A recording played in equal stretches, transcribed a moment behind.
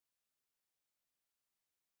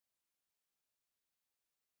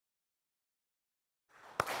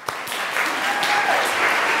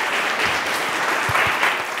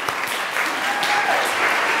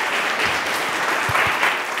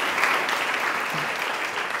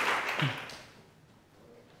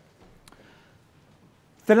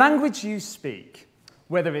The language you speak,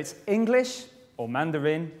 whether it's English or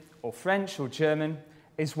Mandarin or French or German,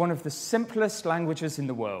 is one of the simplest languages in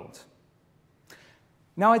the world.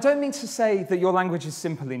 Now, I don't mean to say that your language is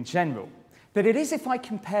simple in general, but it is if I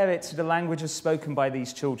compare it to the languages spoken by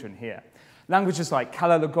these children here. Languages like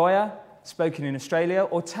Kalalagoya, spoken in Australia,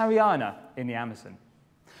 or Tariana in the Amazon.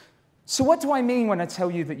 So what do I mean when I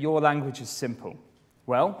tell you that your language is simple?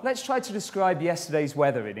 Well, let's try to describe yesterday's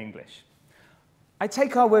weather in English. I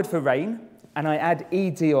take our word for rain, and I add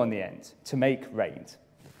ed on the end to make rained.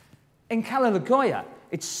 In Kalalagoya,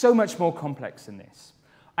 it's so much more complex than this.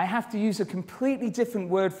 I have to use a completely different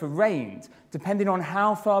word for rained, depending on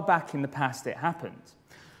how far back in the past it happened.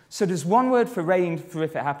 So there's one word for rained for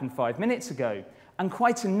if it happened 5 minutes ago, and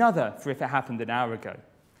quite another for if it happened an hour ago.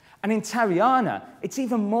 And in Tariana, it's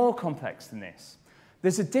even more complex than this.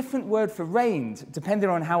 There's a different word for rained, depending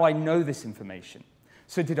on how I know this information.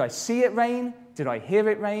 So did I see it rain, did I hear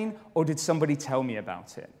it rain, or did somebody tell me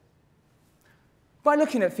about it? By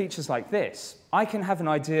looking at features like this, I can have an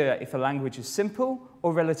idea if a language is simple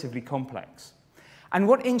or relatively complex. And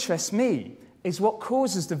what interests me is what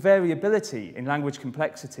causes the variability in language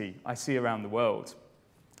complexity I see around the world.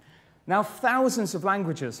 Now, thousands of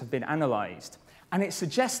languages have been analysed, and it's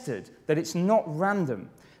suggested that it's not random,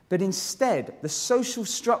 but instead the social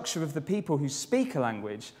structure of the people who speak a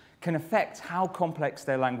language can affect how complex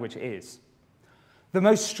their language is. The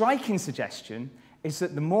most striking suggestion is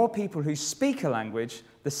that the more people who speak a language,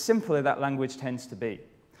 the simpler that language tends to be.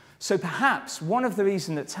 So perhaps one of the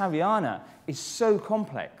reasons that Tariana is so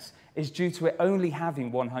complex is due to it only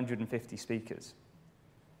having 150 speakers.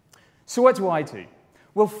 So what do?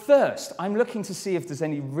 Well, first, I'm looking to see if there's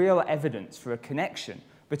any real evidence for a connection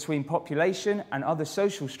between population and other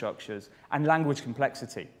social structures and language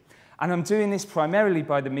complexity. And I'm doing this primarily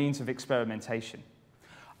by the means of experimentation.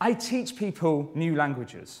 I teach people new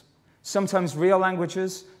languages, sometimes real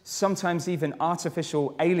languages, sometimes even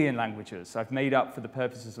artificial alien languages I've made up for the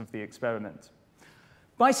purposes of the experiment.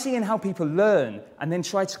 By seeing how people learn and then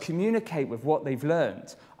try to communicate with what they've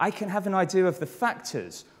learned, I can have an idea of the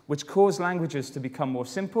factors which cause languages to become more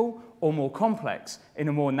simple or more complex in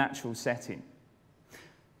a more natural setting.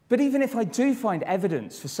 But even if I do find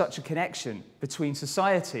evidence for such a connection between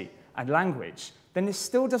society and language, then this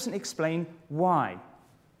still doesn't explain why.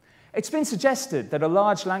 It's been suggested that a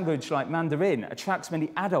large language like Mandarin attracts many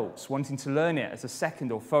adults wanting to learn it as a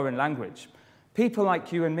second or foreign language. People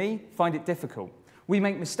like you and me find it difficult. We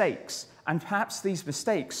make mistakes, and perhaps these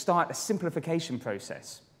mistakes start a simplification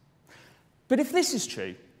process. But if this is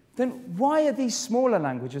true, then why are these smaller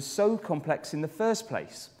languages so complex in the first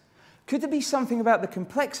place? Could there be something about the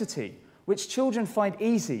complexity which children find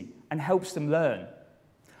easy and helps them learn?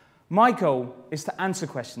 My goal is to answer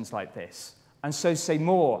questions like this, and so say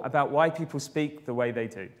more about why people speak the way they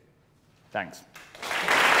do. Thanks.